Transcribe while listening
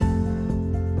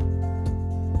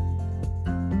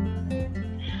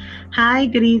Hi,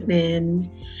 good evening.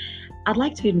 I'd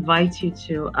like to invite you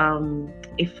to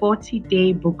a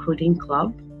 40-day book reading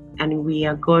club, and we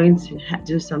are going to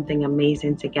do something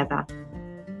amazing together.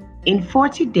 In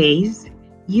 40 days,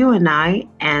 you and I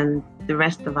and the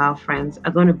rest of our friends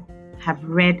are going to have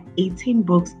read 18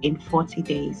 books in 40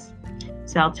 days.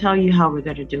 So I'll tell you how we're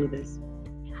going to do this.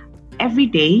 Every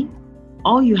day,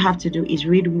 all you have to do is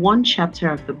read one chapter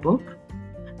of the book,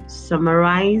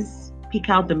 summarize, pick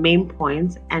out the main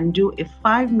points, and do a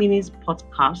 5 minutes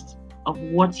podcast of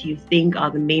what you think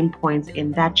are the main points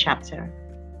in that chapter.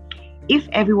 If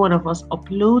every one of us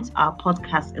uploads our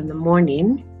podcast in the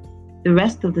morning, the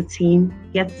rest of the team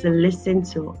gets to listen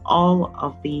to all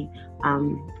of the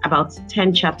about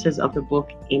 10 chapters of the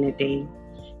book in a day.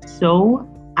 So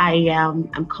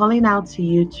I'm calling out to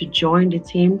you to join the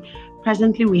team.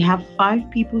 Presently, we have 5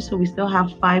 people, so we still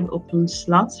have 5 open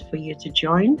slots for you to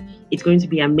join. It's going to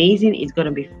be amazing. It's going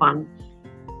to be fun.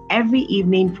 Every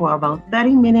evening for about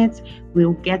 30 minutes,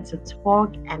 we'll get to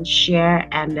talk and share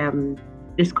and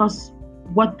discuss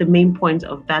what the main point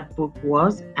of that book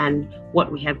was and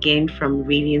what we have gained from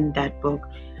reading that book.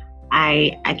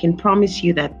 I can promise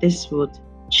you that this would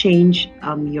change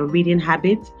your reading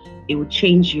habits. It will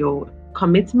change your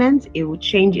commitment. It will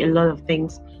change a lot of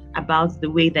things about the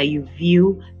way that you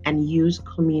view and use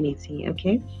community.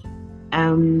 Okay.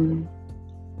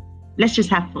 Let's just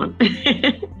have fun.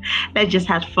 Let's just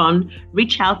have fun.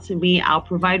 Reach out to me. I'll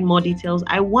provide more details.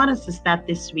 I want us to start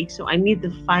this week, so I need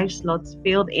the 5 slots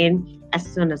filled in as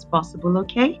soon as possible.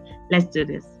 Okay, let's do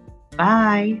this.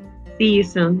 Bye. See you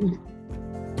soon.